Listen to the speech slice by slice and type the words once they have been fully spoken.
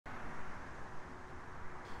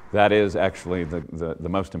That is actually the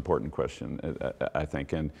most important question, I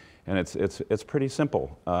think, and it's pretty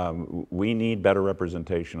simple. We need better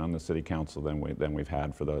representation on the City Council than we've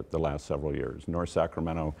had for the last several years. North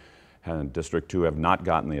Sacramento and District 2 have not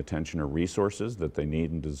gotten the attention or resources that they need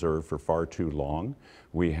and deserve for far too long.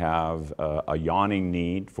 We have a yawning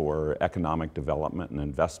need for economic development and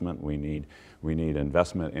investment. We need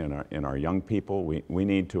investment in our young people. We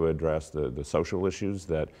need to address the social issues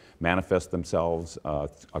that manifest themselves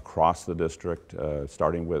across the district,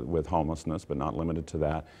 starting with homelessness, but not limited to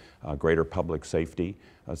that, greater public safety.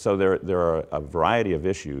 So there are a variety of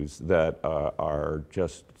issues that are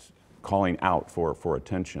just calling out for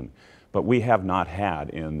attention. But we have not had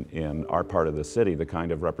in our part of the city the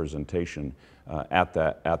kind of representation at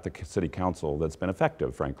the City Council that's been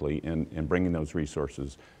effective, frankly, in bringing those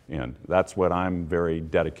resources in. That's what I'm very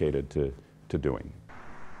dedicated to doing.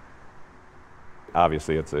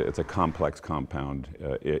 Obviously, it's a complex compound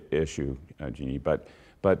issue, Jeannie, but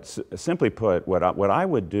simply put, what I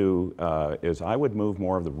would do is I would move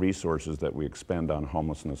more of the resources that we expend on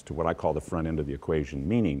homelessness to what I call the front end of the equation,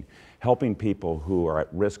 meaning helping people who are at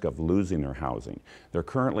risk of losing their housing. They're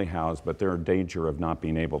currently housed, but they're in danger of not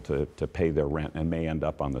being able to pay their rent and may end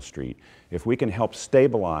up on the street. If we can help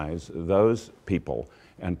stabilize those people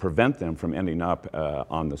and prevent them from ending up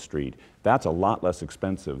on the street, that's a lot less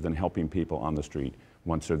expensive than helping people on the street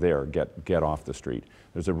once they're there, get off the street.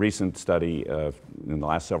 There's a recent study in the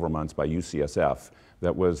last several months by UCSF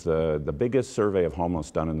that was the biggest survey of homeless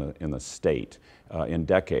done in the state in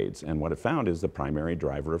decades. And what it found is the primary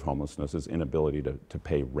driver of homelessness is inability to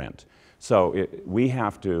pay rent. So we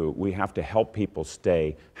have to help people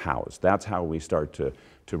stay housed. That's how we start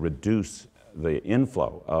to reduce the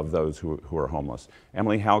inflow of those who are homeless.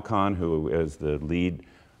 Emily Halcon, who is the lead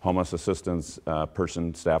homeless assistance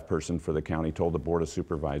staff person for the county, told the Board of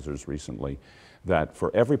Supervisors recently that for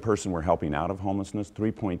every person we're helping out of homelessness,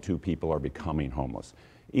 3.2 people are becoming homeless.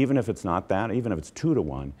 Even if it's not that, even if it's 2 to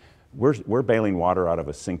 1, we're bailing water out of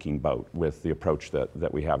a sinking boat with the approach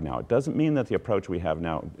that we have now. It doesn't mean that the approach we have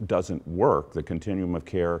now doesn't work. The continuum of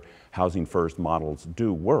care, housing first models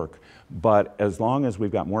do work, but as long as we've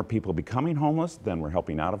got more people becoming homeless than we're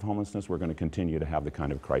helping out of homelessness, we're going to continue to have the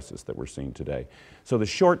kind of crisis that we're seeing today. So the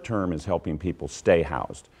short term is helping people stay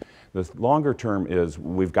housed. The longer term is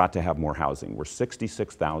we've got to have more housing. We're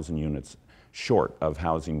 66,000 units short of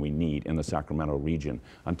housing we need in the Sacramento region.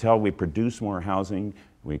 Until we produce more housing,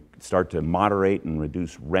 we start to moderate and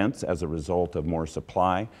reduce rents as a result of more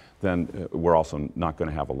supply, then we're also not going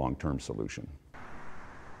to have a long-term solution.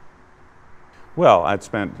 Well, I'd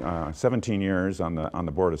spent 17 years on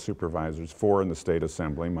the Board of Supervisors, 4 in the State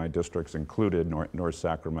Assembly. My districts included North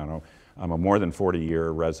Sacramento. I'm a more than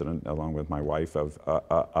 40-year resident, along with my wife,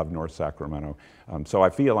 of North Sacramento. So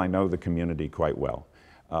I feel I know the community quite well.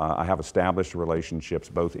 I have established relationships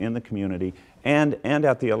both in the community and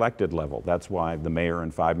at the elected level. That's why the mayor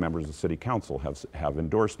and 5 members of the City Council have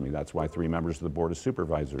endorsed me. That's why 3 members of the Board of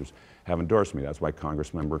Supervisors have endorsed me. That's why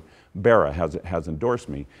Congressmember Barra has endorsed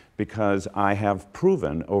me, because I have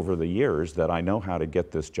proven over the years that I know how to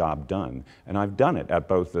get this job done. And I've done it at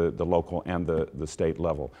both the local and the state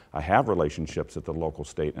level. I have relationships at the local,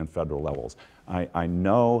 state, and federal levels. I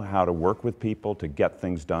know how to work with people to get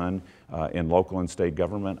things done in local and state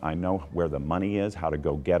government. I know where the money is, how to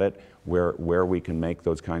go get it, where we can make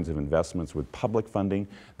those kinds of investments with public funding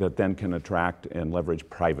that then can attract and leverage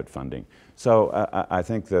private funding. So I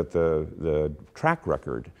think that the track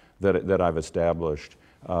record that I've established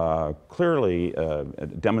clearly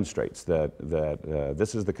demonstrates that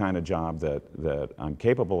this is the kind of job that I'm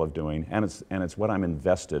capable of doing, and it's what I'm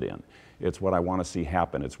invested in. It's what I want to see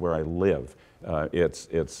happen. It's where I live.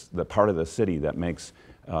 It's the part of the city that makes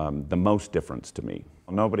the most difference to me.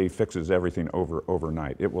 Nobody fixes everything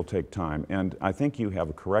overnight. It will take time. And I think you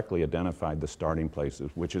have correctly identified the starting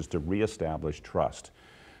places, which is to reestablish trust.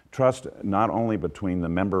 Trust not only between the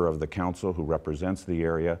member of the council who represents the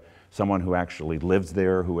area, someone who actually lives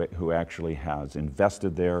there, who actually has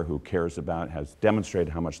invested there, who cares about, has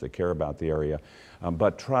demonstrated how much they care about the area,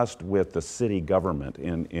 but trust with the city government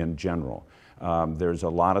in general. There's a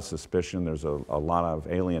lot of suspicion, there's a lot of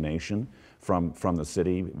alienation from the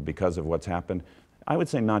city because of what's happened. I would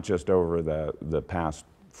say not just over the past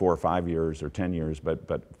 4 or 5 years or 10 years,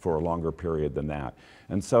 but for a longer period than that.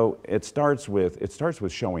 And so it starts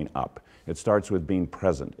with showing up. It starts with being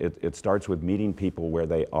present. It starts with meeting people where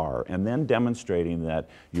they are, and then demonstrating that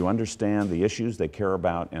you understand the issues they care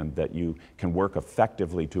about and that you can work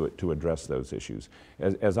effectively to address those issues.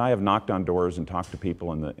 As I have knocked on doors and talked to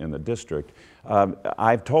people in the district,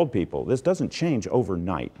 I've told people this doesn't change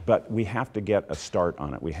overnight, but we have to get a start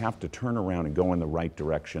on it. We have to turn around and go in the right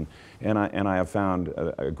direction, and I have found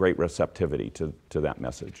a great receptivity to that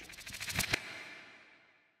message.